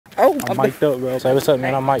I'm mic'd up, bro. Say what's up,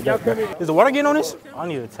 man. I'm mic'd up, bro. Is the water getting on this? I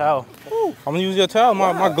need a towel. I'm gonna use your towel.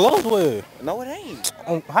 My gloves with. No, it ain't.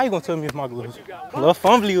 How you gonna tell me if my gloves? A little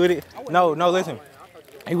fumbly with it. No, listen.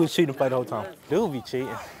 He was cheating to play the whole time. Dude be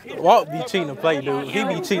cheating. Walt be cheating to play, dude. He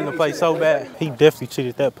be cheating to play so bad. He definitely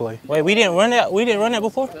cheated that play. Wait, we didn't run that? We didn't run that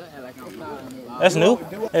before? That's new.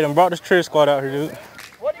 They done brought this trick squad out here, dude.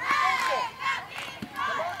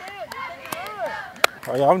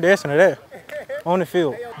 Oh yeah, I'm dancing to that. On the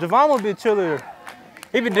field. Javon will be chiller.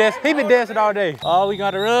 He been dancing all day. Oh, we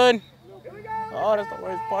gotta run. Oh, that's the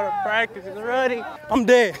worst part of practice is running. I'm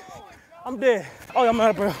dead. Oh, I'm out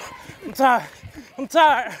of breath. I'm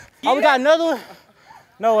tired. Oh, we got another one?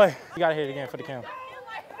 No way. You gotta hit it again for the camera.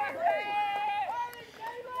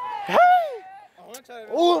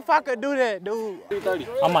 Ooh, if I could do that, dude.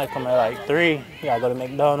 I might come at like 3. You gotta go to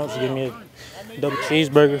McDonald's, give me a double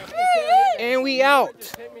cheeseburger. And we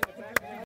out.